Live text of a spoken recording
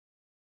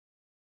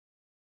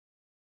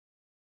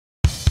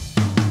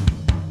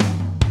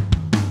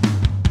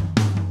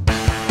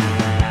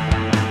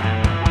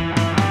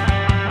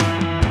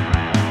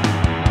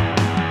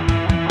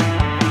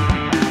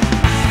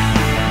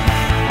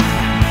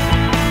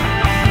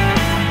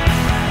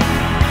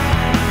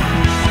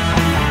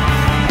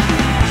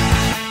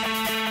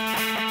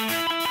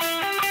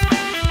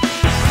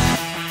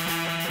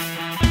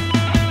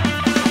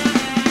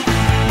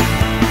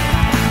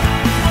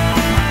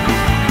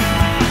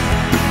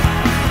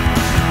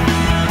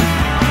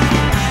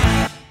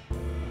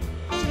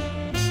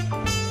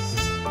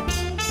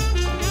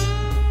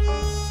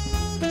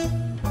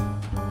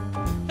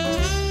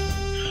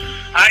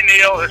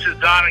Neil, this is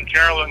Don and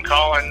Carolyn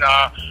calling.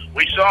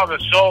 We saw the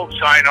sold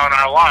sign on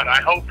our lot. I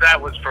hope that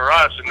was for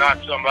us and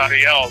not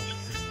somebody else.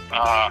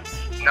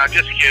 No,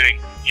 just kidding.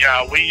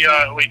 Yeah,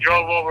 we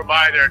drove over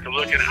by there to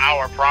look at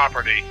our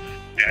property,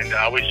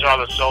 and we saw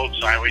the sold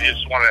sign. We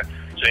just want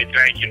to say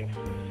thank you,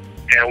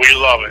 and we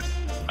love it.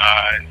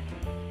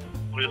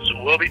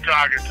 We'll be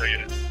talking to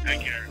you.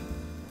 Take care.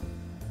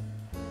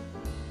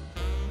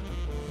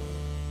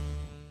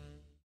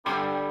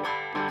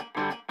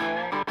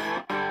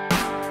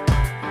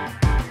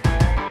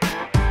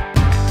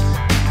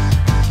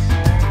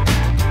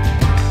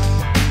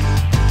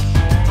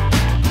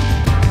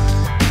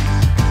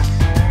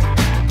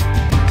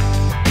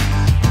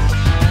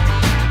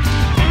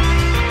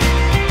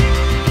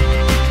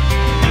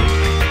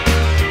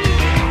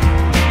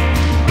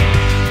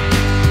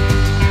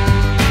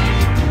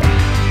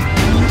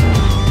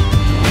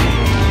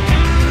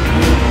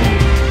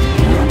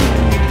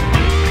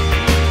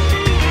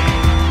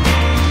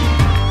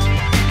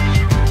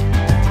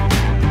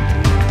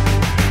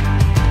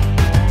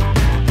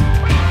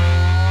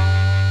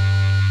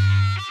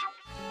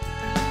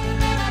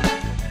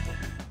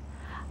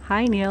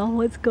 Hi Neil,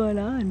 what's going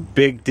on?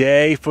 Big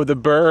day for the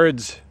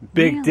birds.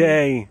 Big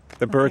day.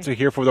 The birds are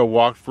here for the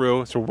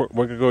walkthrough, so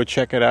we're gonna go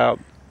check it out.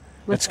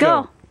 Let's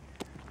go.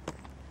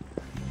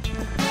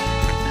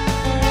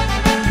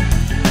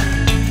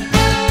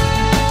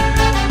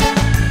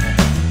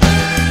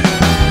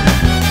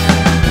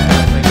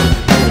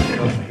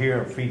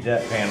 Here feeds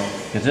that panel,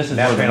 because this is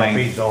that where the panel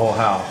main feeds the whole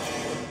house.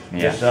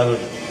 Yeah. This other,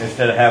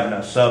 instead of having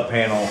a sub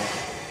panel,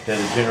 that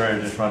the generator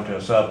just run to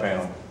a sub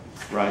panel.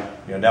 Right.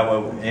 You know, that way,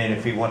 and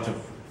if he wants to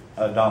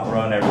not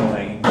run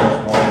everything, he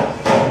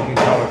can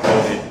color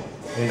code it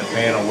in the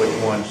panel which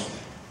ones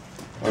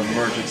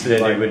emergency that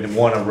like, he would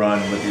want to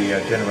run with the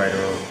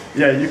generator.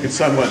 Yeah, you could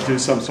somewhat do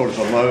some sort of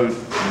a load.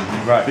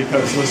 Right.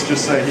 Because let's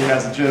just say he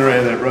has a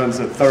generator that runs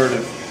a third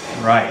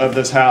of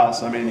this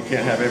house. I mean, you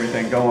can't have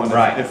everything going.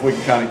 Right. If we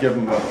can kind of give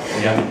him a...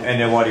 Yeah.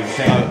 And then what he was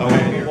saying,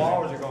 the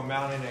walls are going to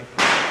mount in and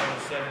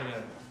set in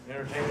an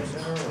entertainment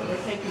center? Or? We're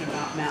thinking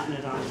about mounting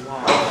it on the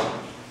wall.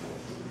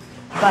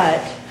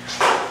 But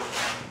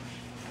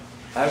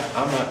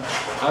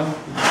I'm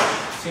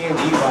seeing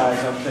Eli's,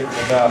 I'm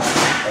thinking about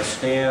a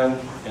stand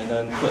and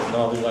then putting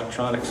all the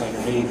electronics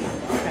underneath.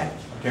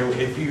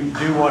 Okay, if you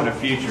do one in the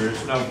future,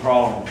 it's no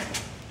problem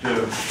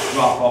to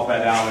drop off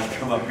that outlet,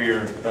 come up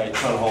here, right,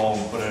 cut a hole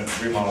and put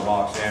a remodel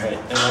box in. Right.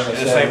 And like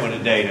the same with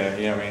the data,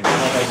 you know what I mean?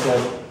 Like I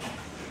said,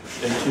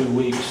 in 2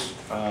 weeks,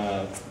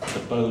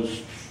 the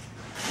Bose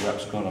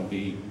rep's going to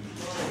be,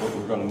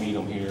 we're going to meet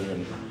them here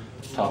and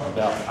talk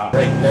about it.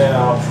 Right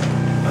now,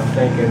 I'm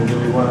thinking, do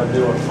we want to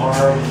do an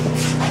arm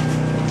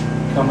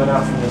coming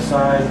out from the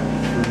side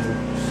through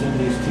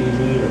Cindy's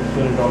TV or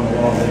put it on the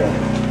wall there?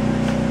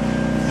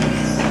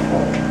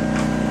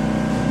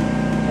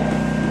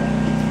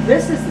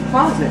 this is the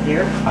closet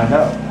here. I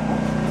know,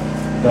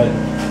 but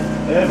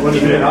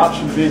wouldn't it be an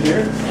option to be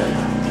here?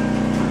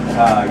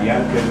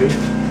 Yeah, it could be.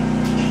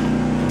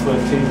 Put a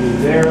TV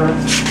there,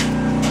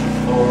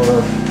 or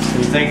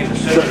You're thinking the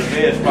center of the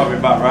bed is probably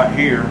about right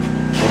here.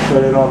 we'll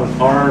put it on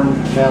an arm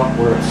mount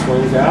where it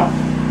swings out,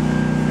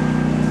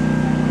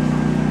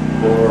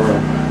 or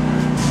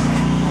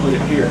put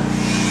it here.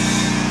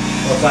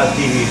 What size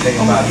TV you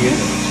thinking about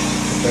using?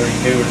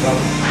 32 or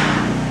something?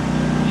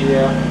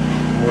 Yeah.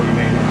 What do you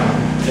mean?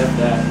 Get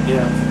that,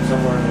 yeah,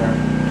 somewhere in there.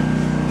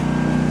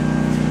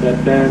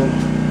 But then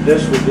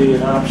this would be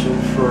an option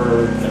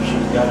for if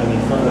she's got any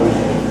photos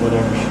or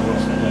whatever she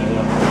wants to hang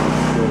up.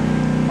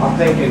 I'm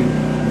thinking,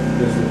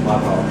 this is my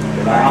thought,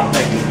 but I'm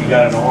thinking if you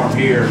got an arm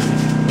here,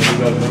 when you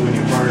go moving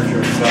your furniture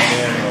or stuff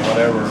in or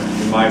whatever,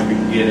 it might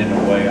get in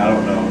the way. I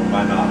don't know, it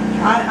might not.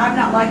 I'm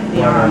not liking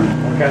the arm.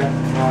 Okay,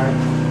 all right.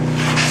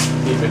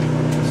 Keep it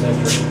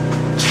centered.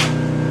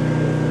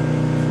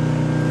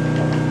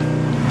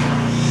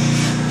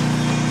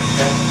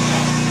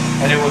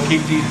 And then we'll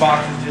keep these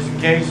boxes just in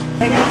case.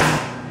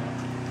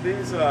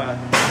 These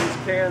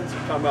cans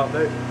I'm talking about,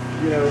 they,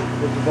 you know,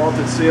 with the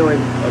vaulted ceiling,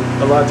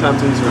 a lot of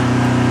times these are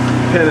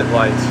pennant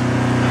lights.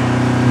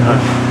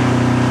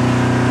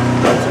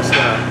 That's just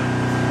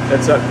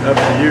that's up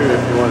to you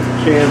if you want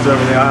cans over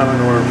the island,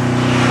 or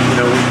you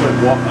know, we put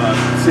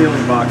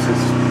ceiling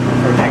boxes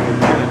for hanging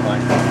pennant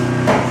lights.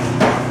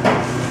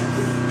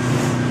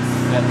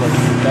 That looks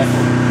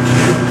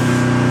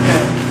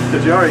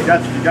Because you already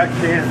got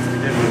cans to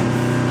give you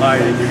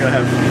lighting, you're gonna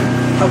have.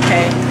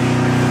 Okay.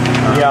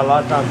 Yeah, a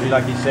lot of times,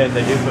 like you said,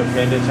 they do put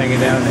pendants hanging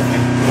down,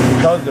 and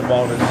because of the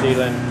vaulted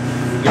ceiling,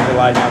 you get the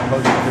light out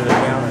closer to the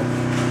counter.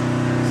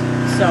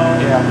 So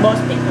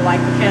most people like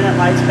the pennant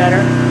lights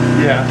better.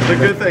 Yeah, the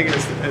good thing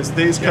is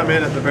these come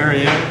in at the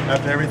very end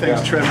after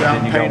everything's trimmed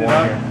out and painted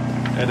up,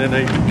 and then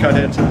they cut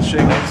into the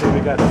shingle. So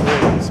we got 3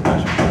 of these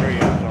special 3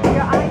 out on.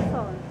 Your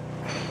iPhone.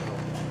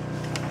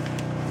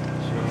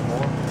 See any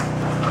more?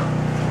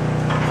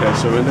 Okay,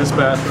 so in this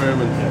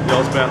bathroom and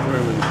y'all's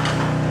bathroom,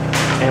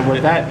 And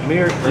with that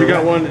mirror, you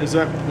got one. Is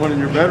that one in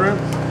your bedroom?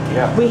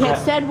 Yeah. We had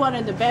said one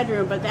in the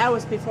bedroom, but that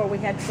was before we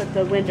had to put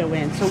the window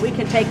in, so we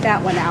can take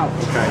that one out.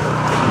 Okay.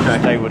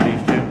 Stay with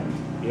these two.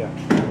 Yeah.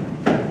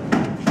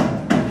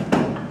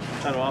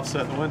 That'll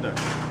offset the window.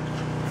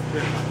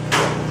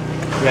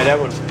 Yeah, that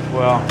would,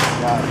 well,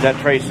 that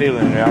tray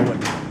ceiling there, I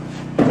wouldn't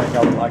think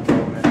I would like to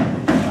open it.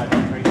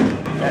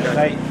 That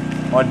light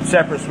on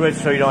separate switch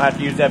so you don't have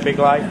to use that big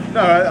light?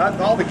 No,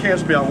 all the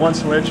cans will be on one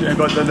switch,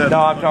 but then No,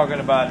 I'm talking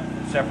about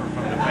separate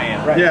from the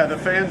fan. Right. yeah, the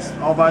fan's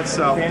all by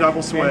itself,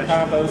 double switch,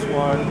 Combos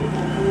one.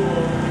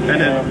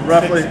 and then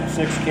roughly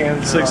six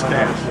cans. 6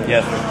 cans,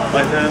 Yes, sir.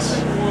 like this.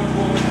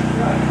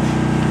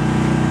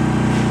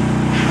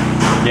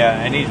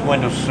 Yeah, and these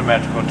windows are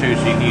symmetrical too,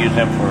 so you can use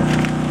them for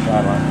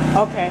sideline.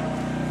 Okay.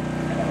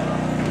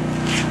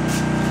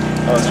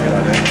 Oh, that's a good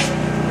idea.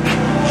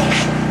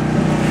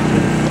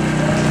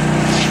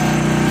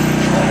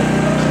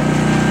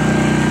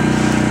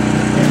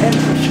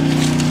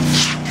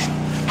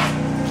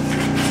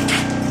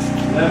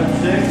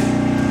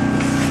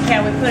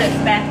 Can we put it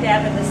back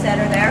down in the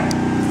center there?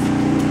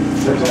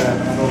 There's a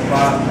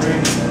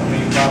 5'3", I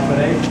mean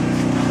 5'8".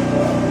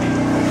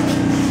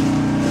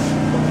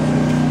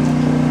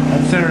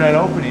 Consider that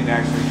opening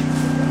actually.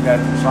 Got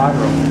the side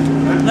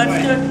room.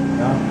 Let's do it.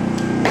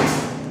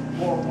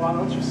 Well, why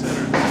don't you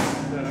center it?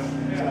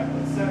 Yeah,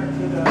 let's center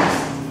to the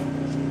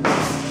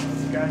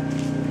guy.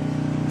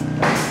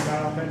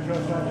 Got our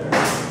Petros right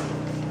there.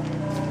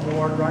 The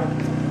word right.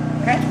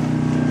 Okay.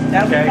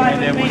 That'll be Okay, fine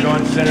and then with we're me.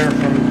 going to center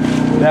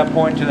from that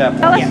point to that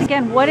Tell point. us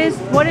again,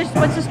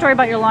 what's the story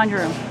about your laundry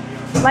room?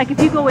 Like if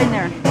you go in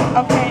there.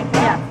 Okay.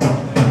 Yeah.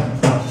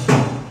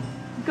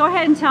 Go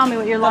ahead and tell me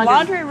what your The laundry.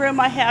 laundry room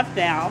I have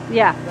now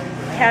Yeah.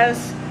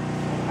 has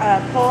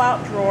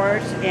pull-out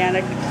drawers and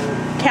a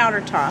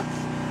countertop,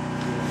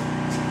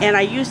 and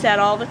I use that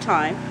all the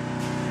time.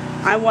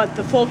 I want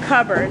the full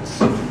cupboards,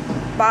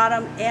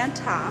 bottom and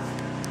top,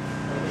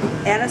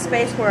 and a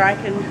space where I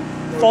can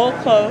fold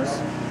clothes.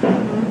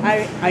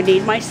 I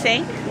need my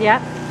sink. Yeah.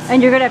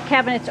 And you're gonna have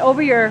cabinets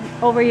over your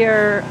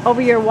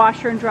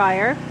washer and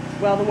dryer.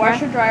 Well, the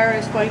washer dryer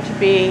is going to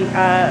be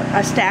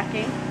a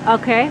stacking,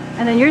 Okay.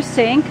 And then your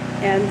sink.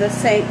 and the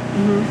sink.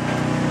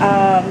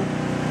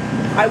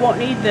 I won't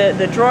need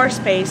the drawer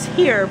space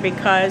here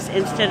because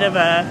instead of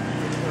a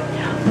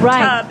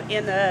Right. tub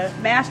in the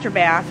master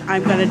bath,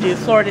 I'm going to do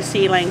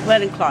floor-to-ceiling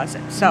linen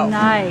closet. So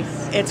Nice.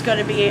 it's going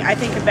to be, I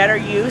think, a better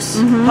use.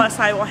 Plus,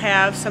 I will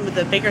have some of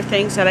the bigger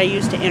things that I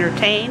use to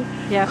entertain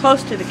Yeah.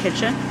 close to the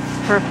kitchen,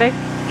 Perfect.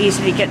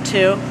 easy to get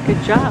to.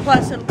 Good job.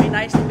 Plus, it'll be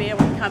nice to be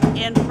able to come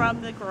in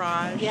from the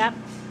garage Yep.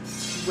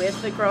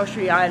 with the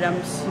grocery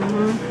items.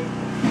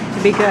 To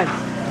be good.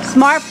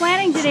 Smart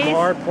planning, Denise.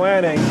 Smart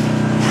planning.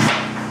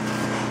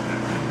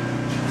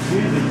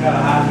 Usually kind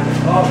of high in the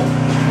closet.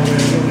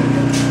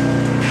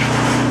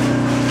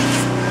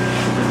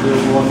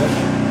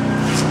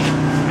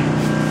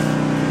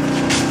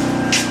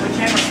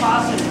 Whichever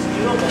closet is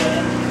doable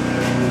in.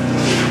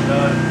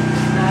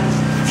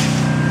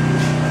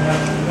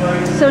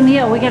 So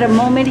Neil, we got a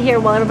moment here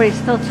while everybody's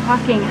still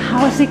talking.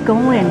 How is it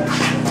going?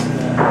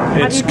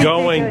 It's think they're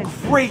going doing?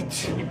 great.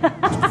 It's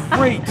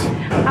great.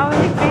 How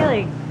are you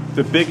feeling?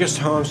 The biggest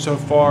home so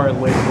far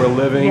in Lake we're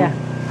living. Yeah.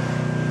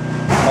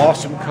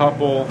 Awesome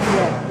couple.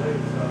 Yeah.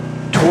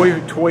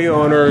 Toy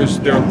owners.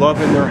 They're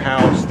loving their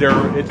house.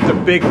 It's the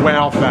big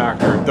wow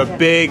factor. The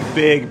big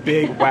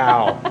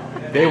wow.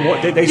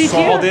 They Did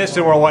saw you- this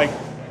and were like,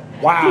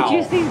 wow.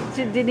 Did you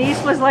see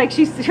Denise was like,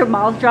 her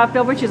mouth dropped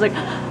over. She's like,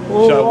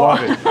 oh. So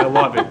I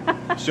love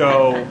it.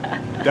 So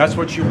that's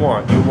what you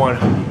want. You want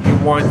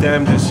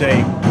them to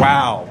say,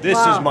 wow, this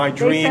Wow. is my They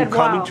dream said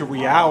coming wow. to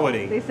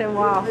reality. They said,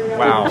 wow.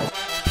 Wow.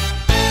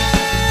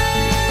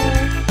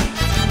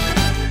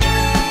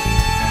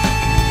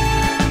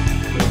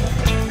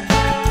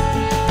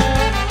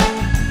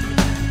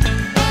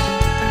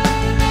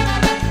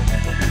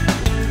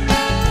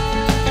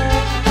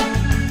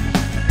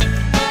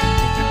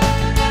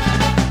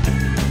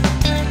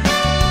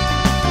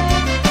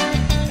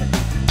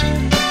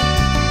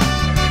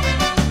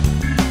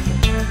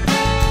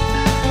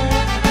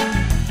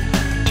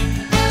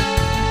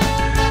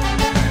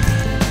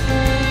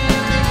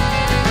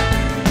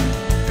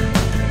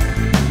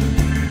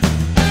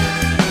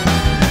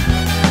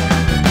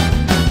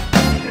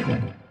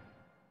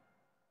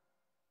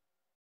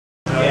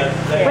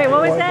 Wait,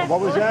 what was that? What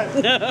was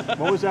that?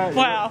 What was that?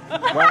 Wow.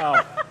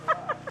 Wow.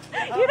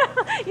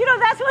 You know,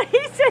 that's what he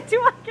said too.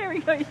 I can't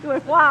remember. You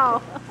went,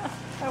 wow.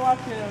 I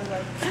walked in and I was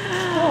like,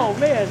 oh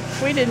man,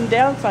 we didn't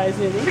downsize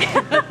any.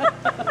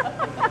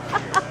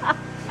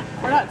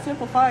 We're not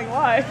simplifying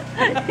life.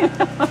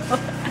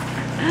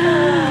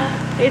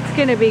 It's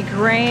going to be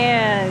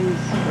grand.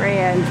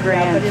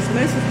 Yeah, but his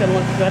moose is going to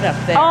look good up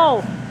there.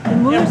 Oh, the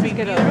moose It'll is be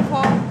going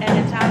beautiful, to. and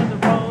it's out of the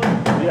road.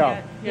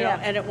 Yeah. You know,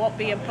 and it won't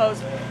be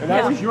imposed. And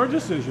that Yeah. was your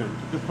decision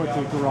to put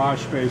the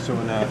garage space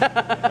on that.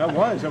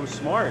 That was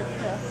smart.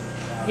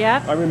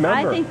 Yep. I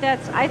remember.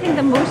 I think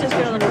the moose is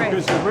going to look great.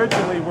 Because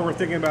originally we were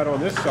thinking about it on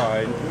this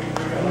side,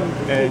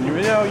 and you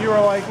were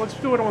like, let's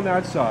do it on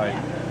that side.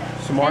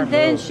 Smart And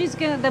then move. she's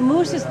gonna, the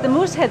moose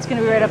head's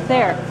gonna be right up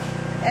there.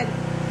 And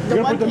You're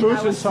gonna put the thing I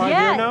moose was- inside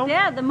Yeah, here now?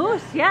 yeah, the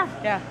moose, yeah.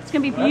 Yeah. It's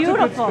gonna be That's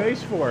beautiful. a good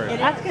space for it.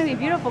 That's gonna be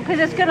beautiful because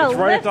it's gonna It's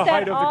right at lift the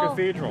height that of all. the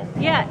cathedral.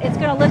 Yeah, it's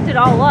gonna lift it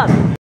all up.